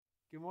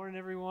Good morning,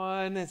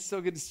 everyone. It's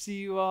so good to see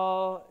you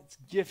all. It's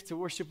a gift to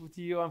worship with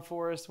you. I'm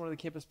Forrest, one of the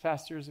campus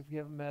pastors. If we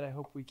haven't met, I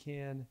hope we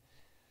can.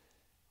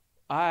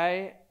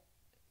 I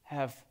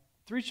have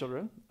three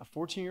children, a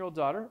 14-year-old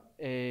daughter,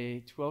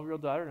 a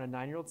 12-year-old daughter, and a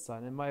 9-year-old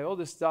son. And my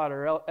oldest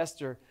daughter,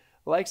 Esther,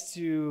 likes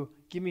to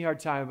give me a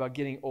hard time about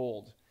getting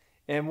old.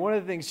 And one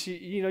of the things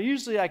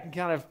usually I can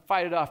kind of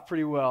fight it off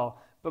pretty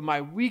well, but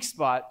my weak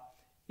spot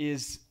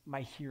is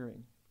my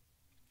hearing.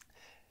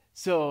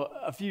 So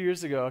a couple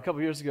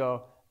years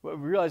ago, we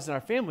realized in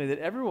our family that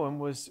everyone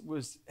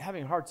was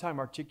having a hard time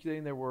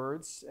articulating their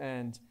words,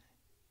 and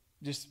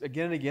just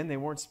again and again, they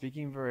weren't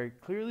speaking very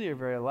clearly or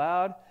very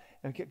loud.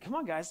 And come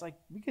on, guys,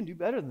 we can do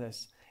better than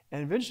this.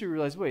 And eventually we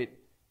realized, wait,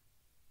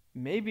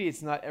 maybe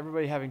it's not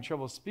everybody having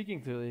trouble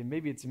speaking clearly.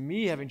 Maybe it's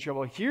me having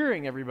trouble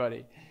hearing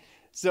everybody.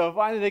 So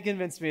finally they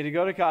convinced me to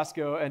go to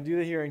Costco and do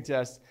the hearing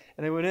test.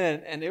 And I went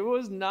in, and it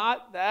was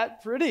not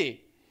that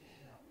pretty.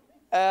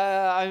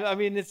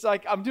 It's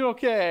like I'm doing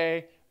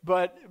okay,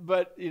 but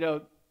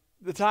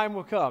the time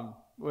will come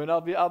when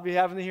I'll be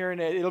having the hearing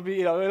aid.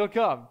 It'll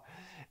come,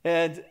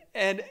 and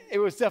it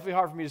was definitely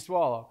hard for me to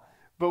swallow.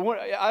 But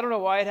I don't know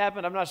why it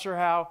happened. I'm not sure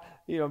how.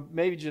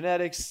 Maybe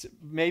genetics,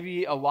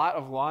 maybe a lot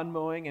of lawn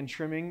mowing and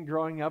trimming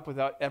growing up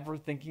without ever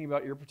thinking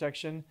about ear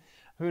protection.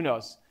 Who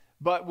knows?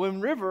 But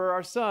when River,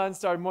 our son,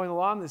 started mowing the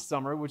lawn this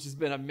summer, which has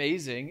been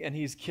amazing, and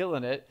he's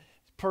killing it,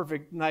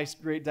 perfect, nice,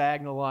 great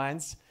diagonal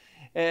lines,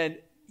 and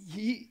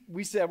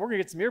we said we're gonna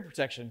get some ear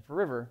protection for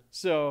River,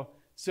 so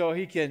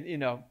he can,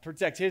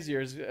 protect his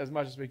ears as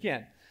much as we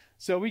can.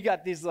 So we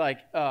got these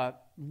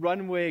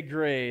runway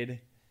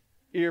grade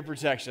ear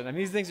protection. I mean,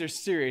 these things are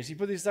serious. You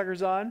put these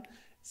suckers on,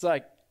 it's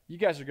like, you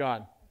guys are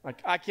gone.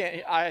 I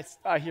can't,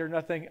 I hear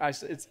nothing.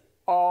 It's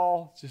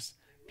all just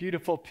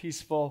beautiful,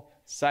 peaceful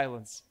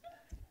silence.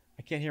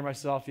 I can't hear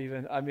myself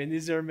even. I mean,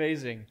 these are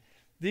amazing.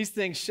 These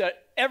things shut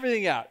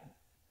everything out.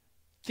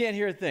 Can't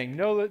hear a thing.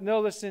 No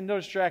listening, no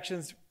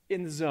distractions,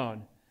 in the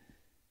zone.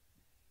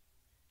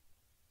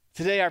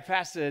 Today, our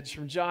passage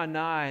from John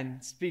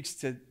 9 speaks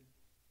to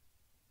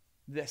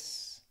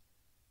this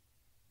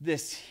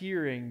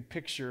hearing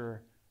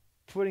picture,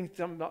 putting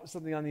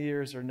something on the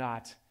ears or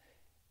not.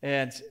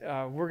 And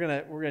we're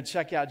gonna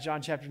check out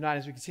John chapter 9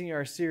 as we continue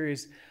our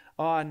series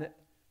on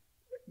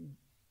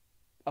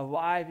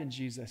alive in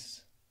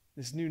Jesus,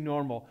 this new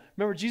normal.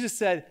 Remember, Jesus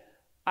said,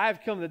 I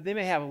have come that they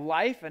may have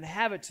life and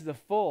have it to the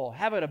full,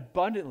 have it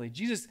abundantly.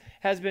 Jesus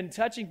has been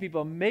touching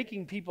people,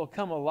 making people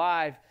come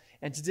alive.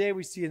 And today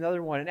we see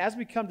another one. And as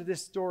we come to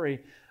this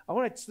story, I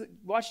want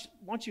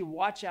you to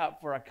watch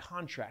out for a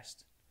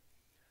contrast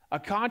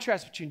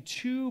between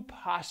two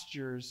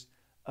postures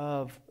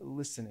of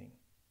listening.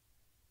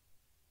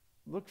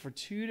 Look for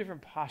two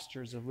different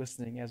postures of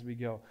listening as we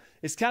go.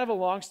 It's kind of a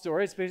long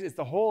story. It's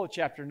the whole of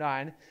chapter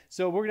 9.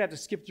 So we're going to have to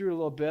skip through it a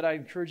little bit. I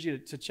encourage you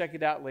to check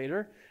it out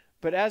later.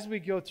 But as we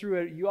go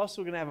through it, you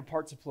also are going to have a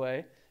part to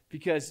play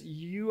because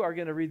you are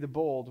going to read the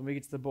bold when we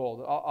get to the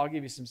bold. I'll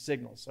give you some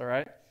signals, all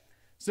right?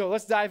 So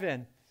let's dive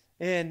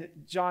in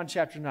John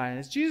chapter 9.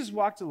 As Jesus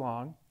walked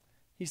along,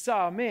 he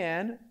saw a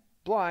man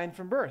blind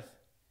from birth.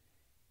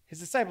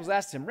 His disciples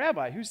asked him,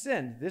 Rabbi, who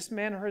sinned, this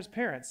man or his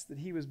parents, that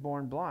he was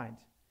born blind?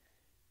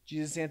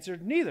 Jesus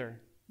answered,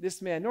 neither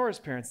this man nor his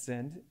parents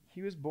sinned.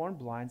 He was born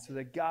blind so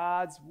that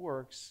God's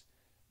works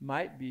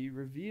might be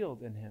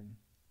revealed in him.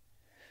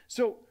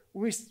 So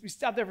we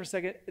stop there for a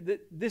second.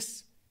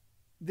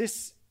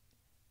 This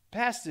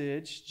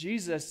passage,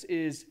 Jesus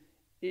is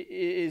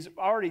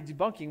already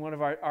debunking one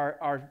of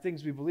our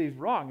things we believe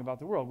wrong about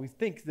the world. We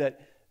think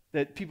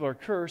that people are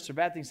cursed or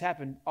bad things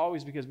happen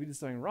always because we did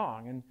something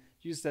wrong. And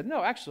Jesus said,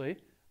 no, actually,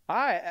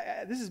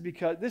 this is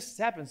because this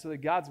happens so that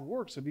God's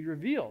works will be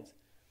revealed.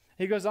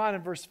 He goes on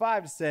in verse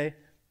 5 to say,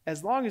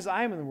 as long as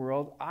I am in the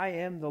world, I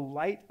am the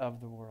light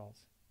of the world.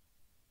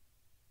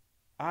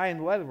 I am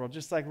the light of the world,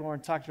 just like Lauren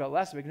talked about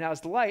last week. Now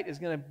his light is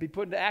going to be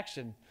put into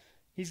action.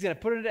 He's going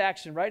to put it into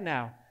action right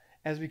now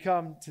as we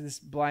come to this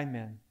blind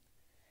man.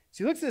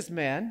 So he looks at this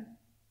man.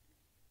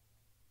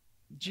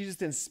 Jesus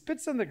then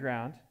spits on the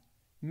ground,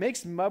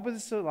 makes mud with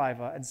his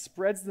saliva, and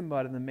spreads the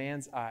mud in the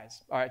man's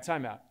eyes. All right,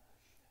 time out.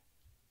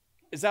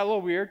 Is that a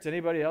little weird to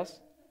anybody else?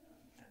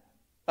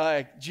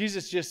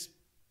 Jesus just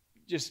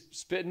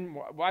spitting.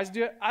 Why does he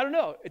do it? I don't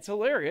know. It's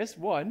hilarious,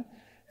 one.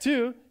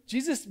 Two,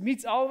 Jesus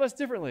meets all of us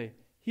differently.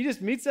 He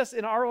just meets us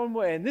in our own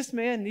way. And this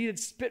man needed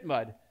spit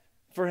mud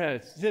for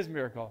his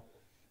miracle.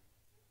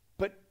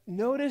 But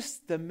notice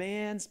the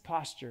man's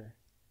posture.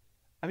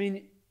 I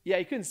mean, yeah,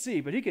 he couldn't see,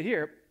 but he could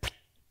hear,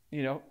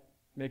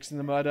 mixing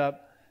the mud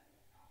up.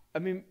 I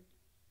mean,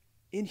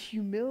 in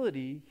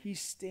humility, he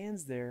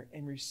stands there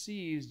and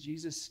receives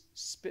Jesus'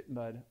 spit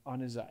mud on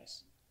his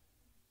eyes.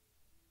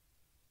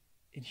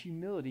 In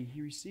humility,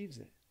 he receives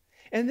it.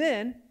 And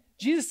then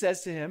Jesus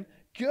says to him,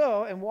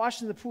 go and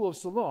wash in the pool of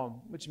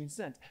Siloam, which means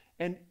sent.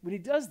 And when he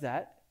does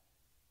that,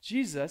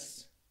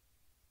 Jesus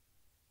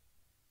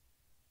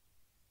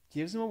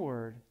gives him a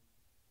word.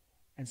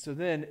 And so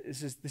then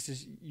this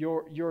is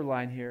your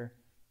line here.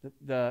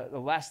 The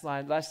last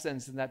line, last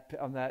sentence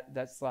on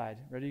that slide.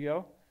 Ready to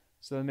go?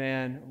 So the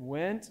man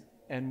went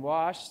and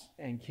washed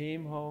and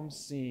came home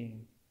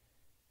seeing.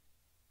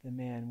 The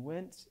man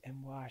went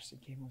and washed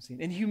and came home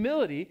seeing. In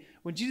humility,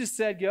 when Jesus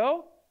said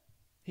go,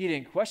 he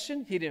didn't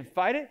question, he didn't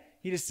fight it.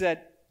 He just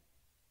said,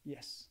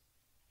 yes.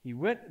 He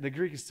went. The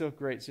Greek is so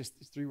great. It's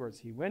 3 words.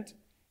 He went,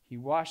 he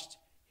washed,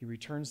 he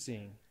returned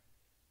seeing.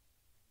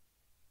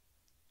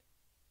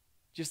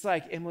 Just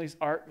like Emily's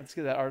art, let's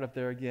get that art up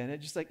there again.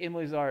 Just like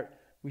Emily's art,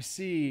 we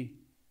see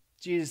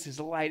Jesus, his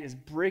light is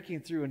breaking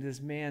through into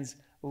this man's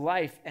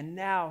life, and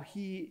now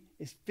he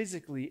is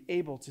physically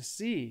able to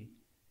see.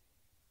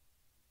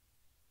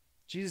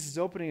 Jesus is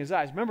opening his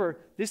eyes. Remember,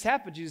 this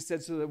happened, Jesus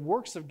said, so the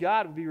works of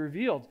God would be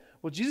revealed.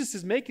 Well, Jesus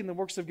is making the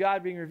works of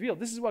God being revealed.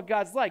 This is what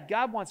God's like.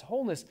 God wants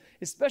wholeness,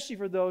 especially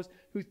for those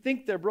who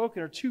think they're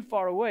broken or too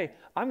far away.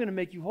 I'm going to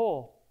make you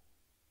whole.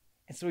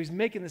 And so he's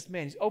making this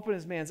man, he's opening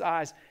this man's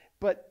eyes,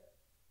 but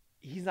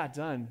he's not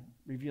done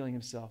revealing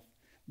himself.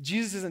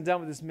 Jesus isn't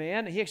done with this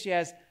man. He actually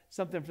has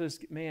something for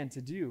this man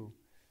to do.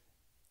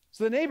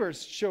 So the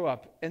neighbors show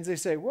up and they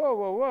say, whoa,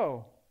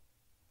 whoa,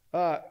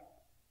 whoa.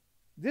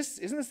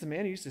 Isn't this the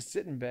man who used to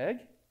sit and beg?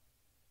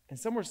 And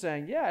some were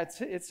saying, yeah,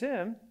 it's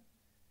him.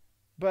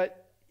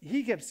 But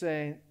he kept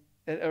saying,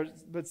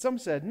 but some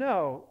said,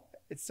 no,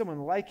 it's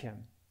someone like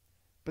him.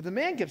 But the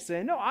man kept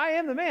saying, no, I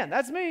am the man.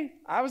 That's me.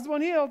 I was the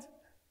one healed.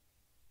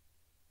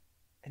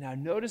 And now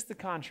notice the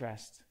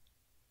contrast.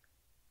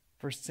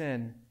 Verse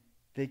 10,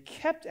 they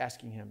kept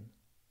asking him,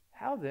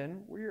 how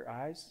then were your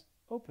eyes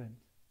opened?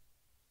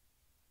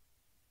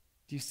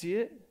 Do you see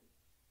it?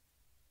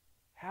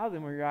 How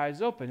then were your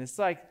eyes open? It's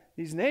like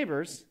these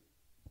neighbors,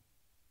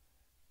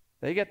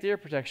 they got the ear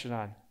protection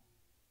on.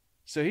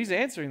 So he's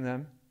answering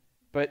them,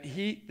 but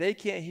they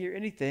can't hear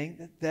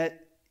anything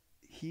that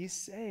he's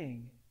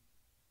saying.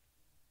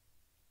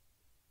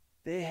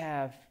 They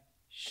have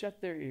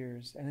shut their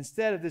ears. And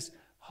instead of this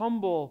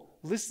humble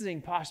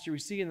listening posture we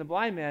see in the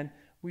blind man,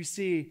 we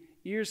see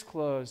ears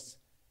closed.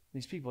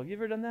 These people, have you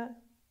ever done that?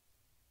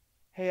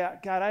 Hey,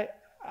 God,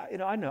 I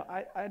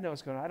know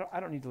what's going on. I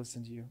don't need to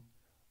listen to you.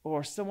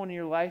 Or someone in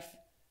your life,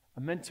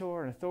 a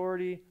mentor, an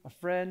authority, a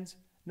friend.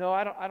 No,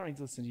 I don't need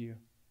to listen to you.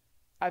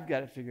 I've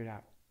got it figured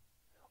out.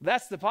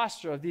 That's the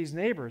posture of these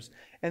neighbors.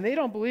 And they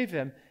don't believe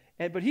him.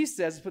 But he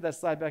says, put that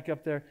slide back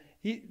up there,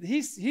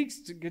 he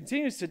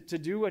continues to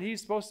do what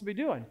he's supposed to be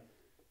doing.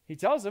 He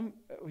tells them,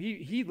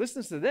 he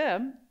listens to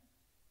them.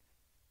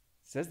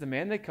 Says the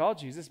man they called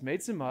Jesus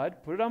made some mud,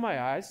 put it on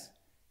my eyes.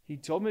 He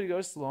told me to go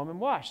to Siloam and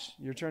wash.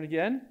 Your turn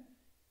again.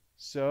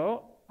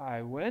 So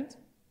I went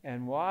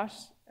and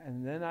washed,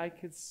 and then I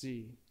could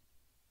see.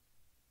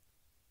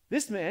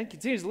 This man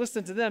continues to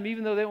listen to them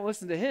even though they won't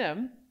listen to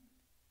him,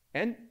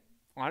 and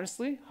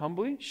honestly,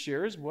 humbly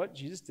shares what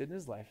Jesus did in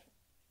his life.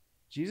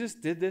 Jesus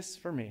did this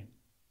for me.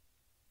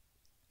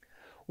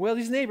 Well,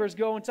 these neighbors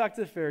go and talk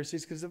to the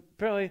Pharisees because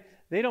apparently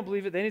they don't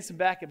believe it. They need some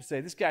backup to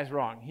say, this guy's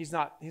wrong. He's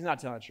not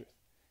telling the truth.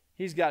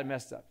 He's got it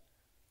messed up.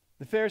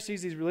 The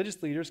Pharisees, these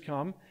religious leaders,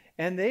 come,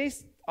 and they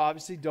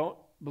obviously don't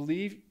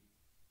believe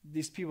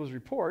these people's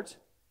report.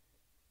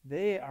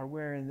 They are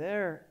wearing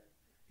their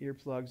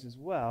earplugs as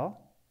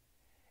well.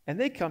 And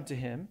they come to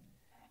him,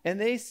 and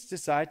they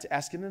decide to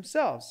ask him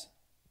themselves.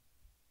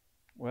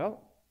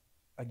 Well,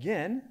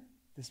 again,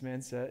 this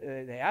man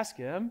said, they ask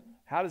him,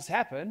 how does this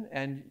happen?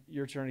 And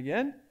your turn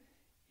again.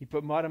 He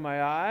put mud in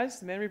my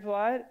eyes, the man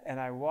replied, and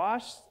I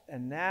washed,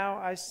 and now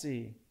I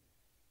see.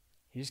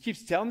 He just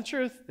keeps telling the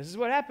truth. This is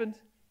what happened.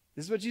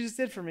 This is what Jesus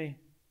did for me.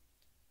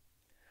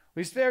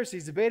 These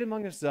Pharisees debate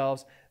among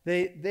themselves.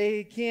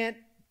 They can't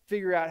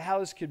figure out how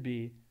this could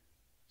be.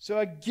 So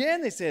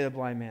again they say to the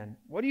blind man,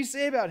 what do you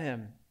say about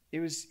him?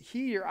 It was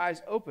he your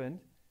eyes opened.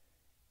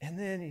 And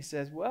then he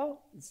says,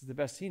 well, this is the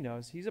best he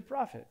knows. He's a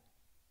prophet.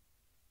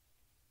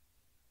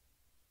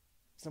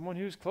 Someone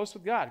who's close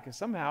with God, because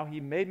somehow he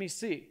made me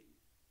see.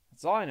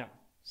 That's all I know.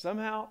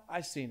 Somehow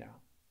I see now,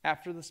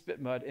 after the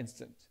spit mud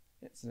incident.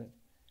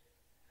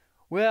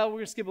 Well, we're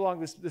going to skip along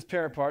this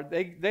parent part.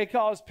 They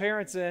call his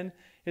parents in.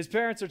 His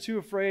parents are too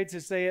afraid to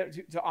say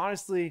it, to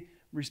honestly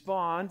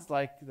respond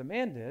like the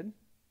man did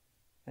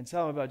and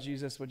tell him about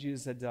Jesus, what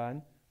Jesus had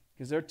done,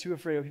 because they're too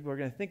afraid what people are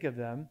going to think of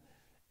them.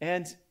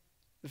 And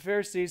the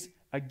Pharisees,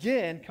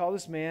 again, call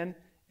this man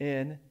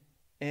in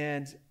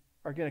and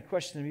are going to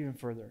question him even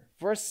further.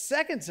 For a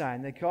second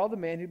time, they called the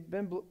man who'd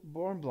been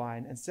born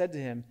blind and said to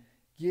him,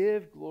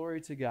 give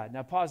glory to God.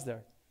 Now, pause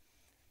there.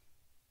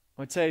 I'm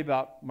going to tell you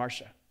about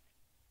Marcia.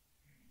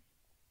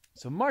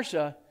 So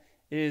Marcia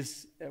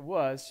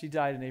she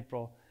died in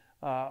April,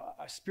 a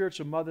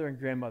spiritual mother and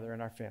grandmother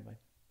in our family.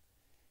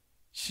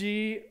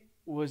 She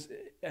was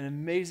an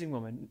amazing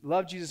woman,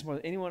 loved Jesus more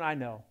than anyone I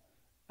know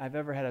I've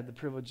ever had the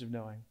privilege of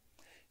knowing.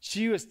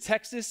 She was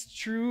Texas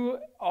true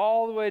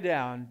all the way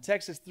down,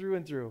 Texas through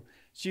and through.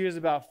 She was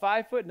about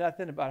 5 foot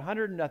nothing, about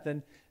 100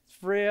 nothing,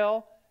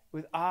 frail,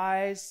 with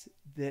eyes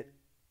that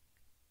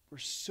were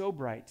so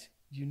bright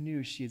you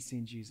knew she had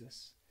seen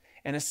Jesus.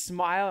 And a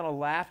smile and a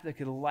laugh that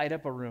could light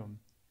up a room.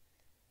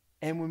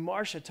 And when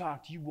Marcia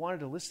talked, you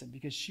wanted to listen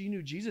because she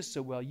knew Jesus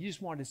so well, you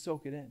just wanted to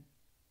soak it in.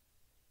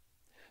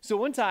 So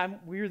one time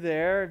we were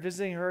there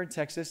visiting her in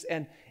Texas,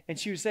 and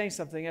she was saying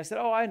something. I said,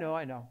 oh, I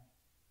know.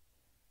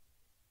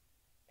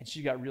 And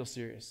she got real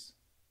serious.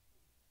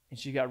 And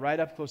she got right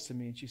up close to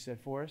me, and she said,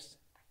 Forrest,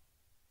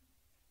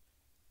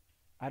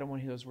 I don't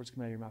want to hear those words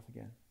come out of your mouth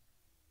again.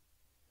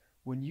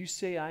 When you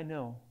say I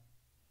know,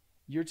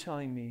 you're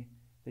telling me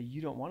that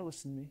you don't want to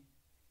listen to me.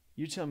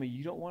 You're telling me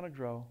you don't want to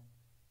grow.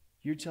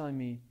 You're telling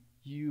me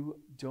you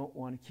don't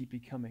want to keep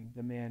becoming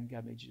the man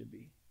God made you to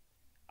be.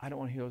 I don't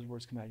want to hear those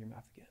words come out of your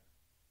mouth again.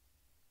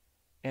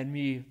 And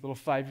me, little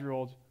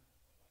 5-year-old,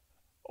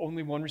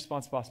 only one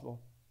response possible.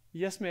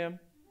 Yes, ma'am.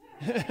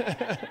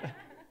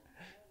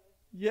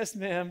 Yes,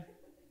 ma'am.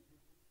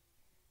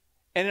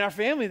 And in our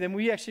family, then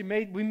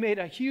we made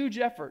a huge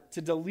effort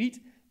to delete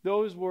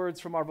those words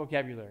from our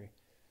vocabulary,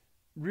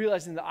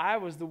 realizing that I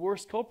was the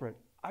worst culprit.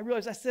 I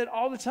realized I said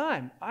all the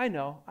time, I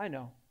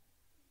know.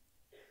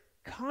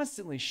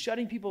 Constantly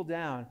shutting people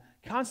down,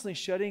 constantly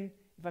shutting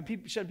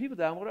people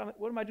down,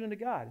 what am I doing to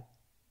God?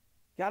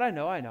 God, I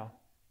know.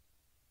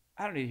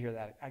 I don't need to hear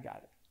that. I got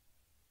it.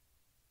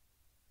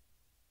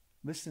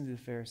 Listen to the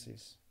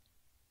Pharisees.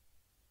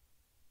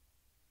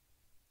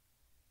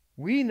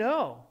 We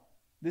know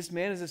this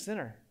man is a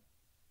sinner.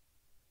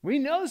 We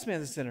know this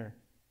man's a sinner.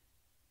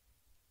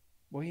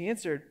 Well, he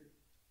answered,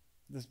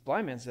 this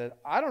blind man said,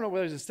 I don't know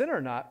whether he's a sinner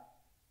or not.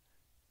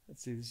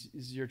 Let's see, this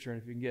is your turn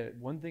if you can get it.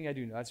 One thing I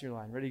do know. That's your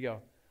line. Ready, go.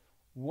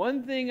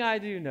 One thing I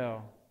do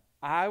know.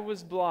 I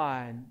was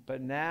blind,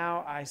 but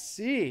now I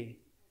see.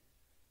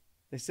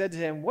 They said to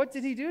him, what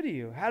did he do to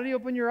you? How did he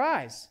open your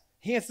eyes?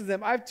 He answered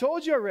them, I've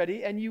told you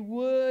already, and you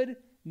would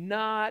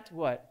not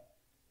what?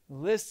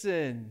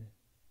 Listen.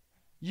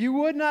 You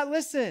would not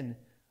listen.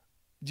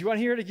 Do you want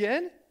to hear it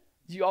again?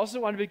 Do you also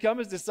want to become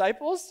his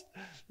disciples?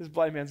 This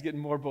blind man's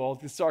getting more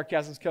bold. The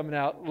sarcasm's coming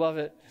out. Love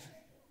it.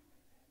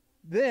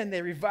 Then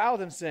they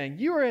reviled him, saying,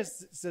 you are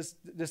his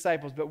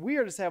disciples, but we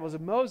are disciples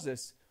of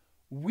Moses.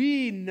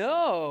 We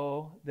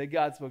know that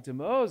God spoke to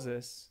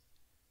Moses,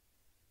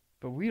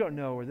 but we don't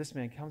know where this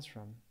man comes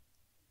from.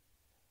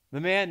 The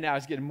man now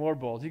is getting more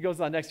bold. He goes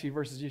on the next few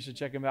verses. You should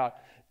check him out.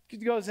 He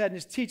goes ahead and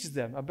just teaches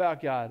them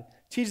about God,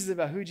 teaches them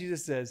about who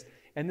Jesus is.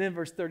 And then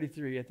verse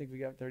 33, I think we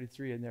got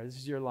 33 in there. This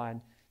is your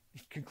line.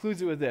 He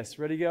concludes it with this.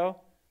 Ready, go?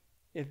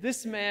 If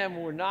this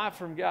man were not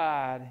from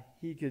God,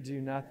 he could do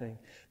nothing.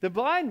 The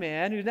blind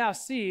man who now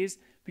sees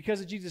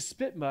because of Jesus'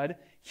 spit mud,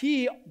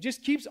 he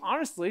just keeps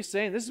honestly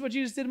saying, this is what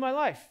Jesus did in my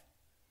life.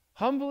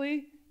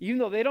 Humbly, even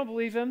though they don't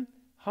believe him,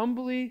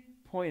 humbly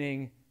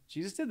pointing,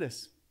 Jesus did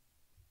this.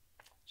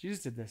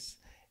 Jesus did this.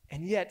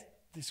 And yet,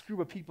 this group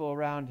of people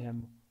around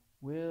him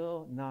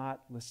will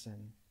not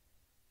listen.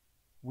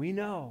 We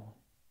know.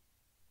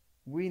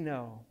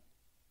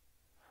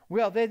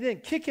 Well, they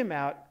then kick him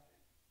out.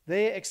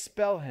 They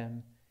expel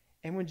him.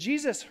 And when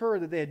Jesus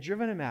heard that they had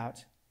driven him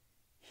out,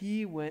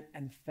 he went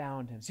and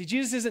found him. See,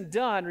 Jesus isn't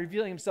done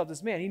revealing himself to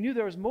this man. He knew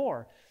there was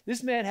more.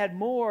 This man had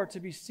more to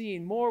be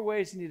seen, more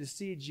ways he needed to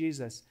see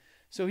Jesus.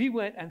 So he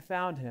went and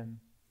found him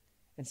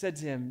and said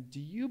to him, do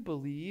you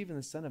believe in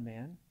the Son of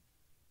Man?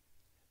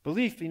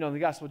 Belief, in the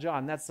Gospel of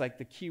John, that's like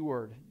the key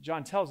word.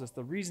 John tells us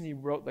the reason he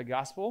wrote the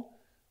Gospel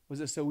was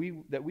that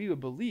we would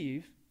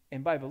believe,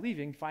 and by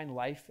believing, find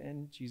life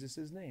in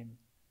Jesus' name.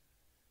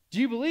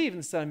 Do you believe in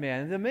the Son of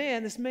Man?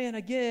 And this man,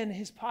 again,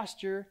 his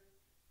posture,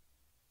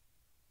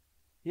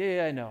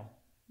 yeah, I know.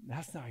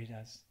 That's not what he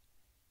does.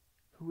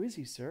 Who is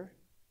he, sir?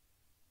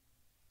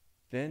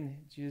 Then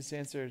Jesus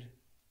answered,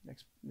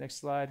 next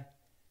slide,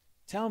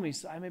 tell me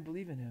so I may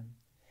believe in him.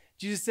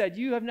 Jesus said,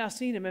 you have now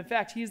seen him. In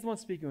fact, he is the one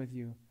speaking with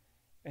you.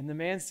 And the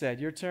man said,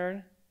 your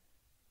turn.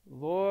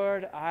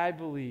 Lord, I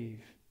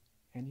believe.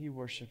 And he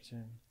worshiped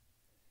him.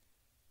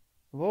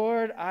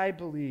 Lord, I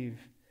believe.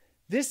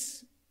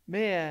 This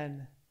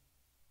man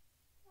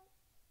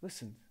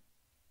listened.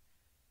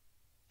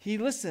 He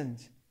listened.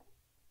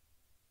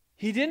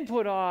 He didn't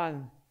put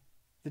on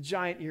the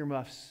giant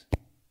earmuffs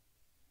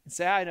and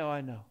say, I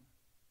know.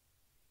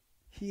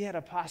 He had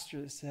a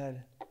posture that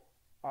said,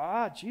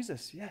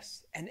 Jesus,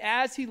 yes. And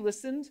as he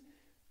listened,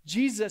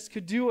 Jesus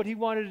could do what he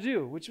wanted to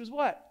do, which was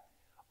what?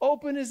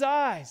 Open his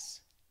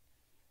eyes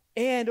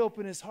and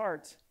open his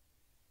heart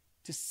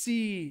to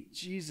see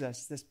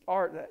Jesus, this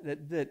art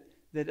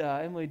that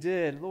Emily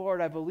did.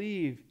 Lord, I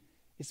believe.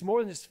 It's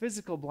more than just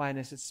physical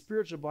blindness, it's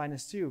spiritual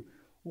blindness too.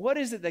 What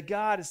is it that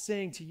God is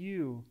saying to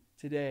you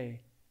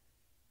today?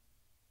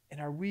 And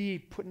are we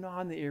putting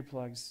on the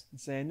earplugs and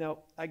saying, no,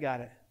 I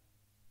got it?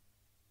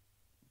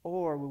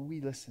 Or will we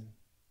listen?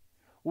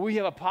 Will we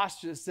have a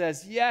posture that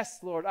says, yes,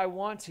 Lord, I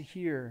want to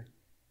hear?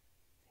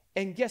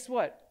 And guess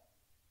what?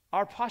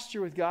 Our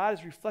posture with God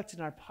is reflected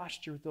in our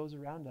posture with those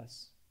around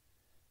us.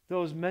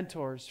 Those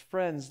mentors,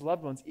 friends,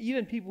 loved ones,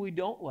 even people we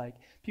don't like,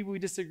 people we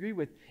disagree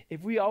with.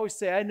 If we always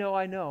say, I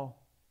know,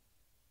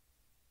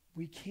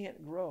 we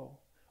can't grow.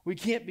 We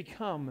can't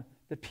become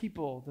the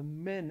people, the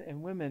men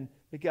and women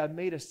that God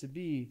made us to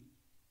be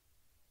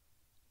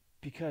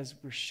because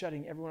we're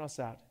shutting everyone else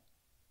out,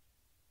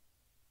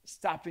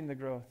 stopping the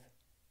growth,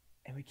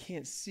 and we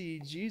can't see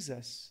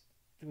Jesus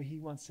the way he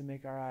wants to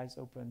make our eyes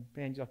open.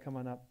 Band, y'all come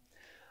on up.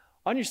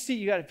 On your seat,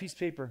 you got a piece of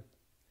paper.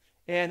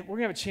 And we're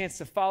going to have a chance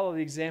to follow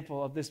the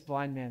example of this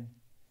blind man.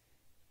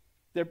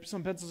 There are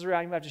some pencils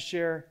around you might have to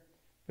share.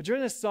 But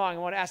during this song, I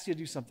want to ask you to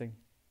do something.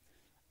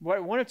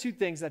 One of two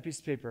things, that piece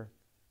of paper.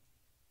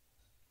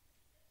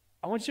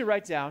 I want you to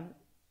write down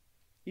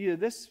either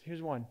this,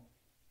 here's one.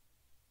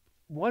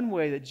 One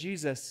way that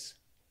Jesus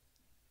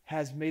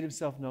has made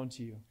himself known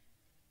to you,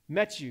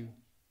 met you,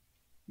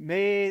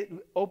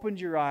 opened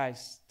your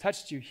eyes,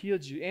 touched you,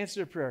 healed you,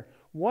 answered a prayer.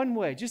 One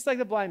way, just like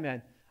the blind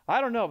man.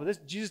 I don't know,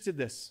 but Jesus did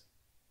this.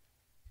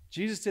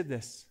 Jesus did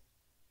this.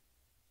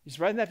 Just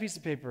write in that piece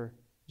of paper,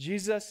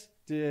 Jesus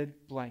did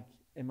blank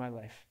in my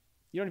life.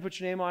 You don't need to put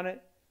your name on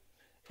it.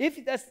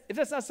 If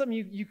that's not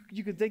something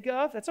you can think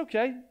of, that's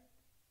okay.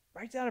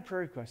 Write down a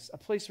prayer request, a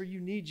place where you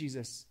need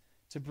Jesus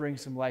to bring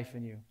some life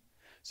in you.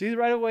 So either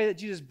write away that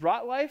Jesus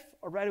brought life,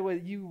 or write away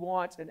that you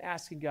want and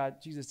asking God,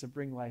 Jesus, to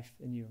bring life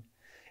in you.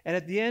 And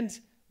at the end,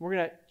 we're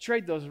going to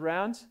trade those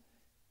around.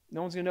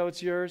 No one's going to know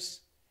it's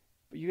yours,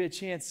 but you get a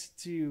chance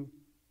to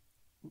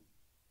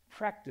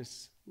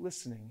practice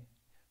listening.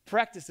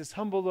 Practice this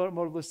humble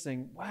mode of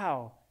listening.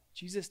 Wow,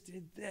 Jesus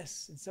did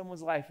this in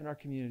someone's life in our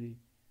community.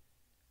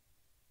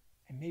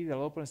 And maybe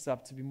that'll open us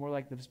up to be more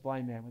like this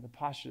blind man with a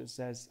posture that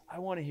says, I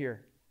want to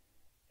hear.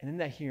 And in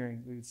that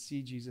hearing, we would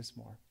see Jesus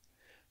more.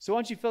 So why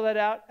don't you fill that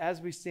out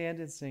as we stand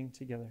and sing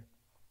together.